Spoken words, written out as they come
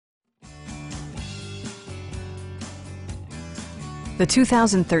the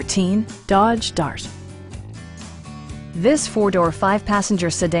 2013 Dodge Dart. This four-door,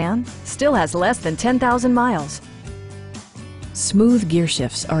 five-passenger sedan still has less than 10,000 miles. Smooth gear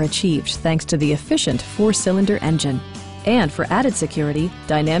shifts are achieved thanks to the efficient four-cylinder engine. And for added security,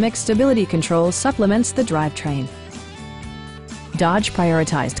 dynamic stability control supplements the drivetrain. Dodge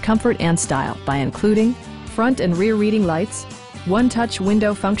prioritized comfort and style by including front and rear reading lights, one-touch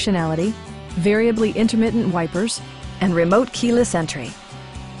window functionality, variably intermittent wipers, and remote keyless entry.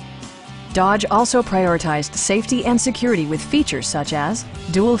 Dodge also prioritized safety and security with features such as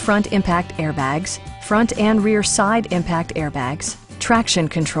dual front impact airbags, front and rear side impact airbags, traction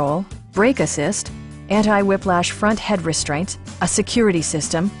control, brake assist, anti-whiplash front head restraints, a security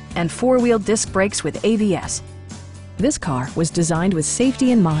system, and four-wheel disc brakes with ABS. This car was designed with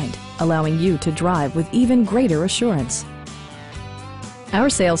safety in mind, allowing you to drive with even greater assurance. Our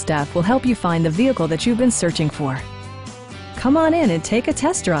sales staff will help you find the vehicle that you've been searching for. Come on in and take a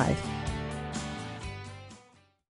test drive.